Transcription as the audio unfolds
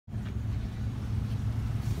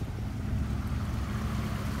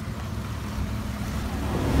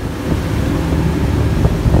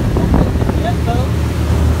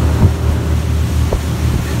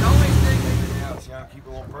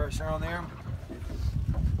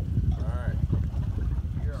Alright.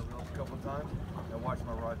 Here I reeled a couple times. Now watch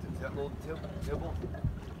my rod tip. That little nibble.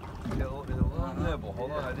 A little nibble.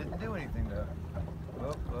 Hold on, I didn't do anything though.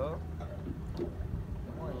 Up. Come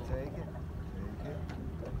on, take it.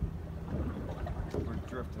 We're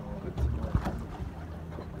drifting a little bit too much.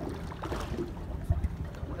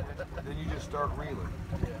 Then you just start reeling.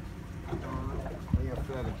 Yeah. They got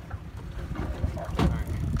feather. Alright,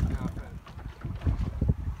 now feather.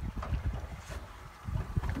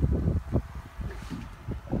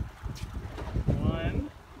 One,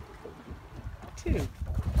 two. There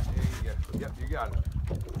you go. Yep, you got it.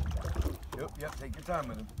 Yep, take your time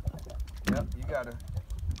with him. Yep, you got it.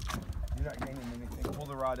 You're not gaining anything. Pull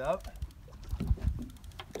the rod up.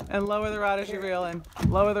 And lower the rod as you reel in.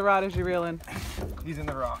 Lower the rod as you reel in. He's in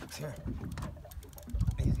the rocks. Here.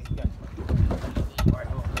 Easy. Got you. All right,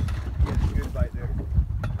 hold on. Get a good bite there.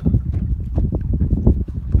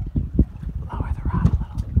 Lower the rod a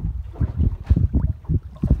little.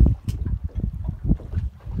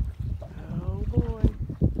 Oh boy.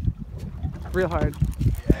 Real hard.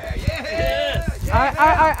 Yeah. All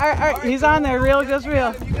right. He's on there. Reel, just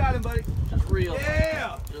reel. You got him, buddy. Just reel.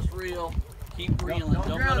 Yeah. Just reel. Keep reeling. Don't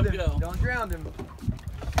drown let him him. go. Don't drown him.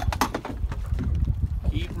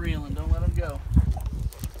 Keep reeling. Don't let him go.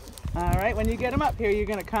 All right, when you get him up here, you're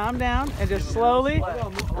gonna calm down and just slowly,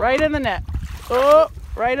 right in the net. Oh,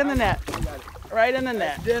 right in the net. Right in the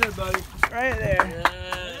net. Dinner, buddy. Right there. Yeah.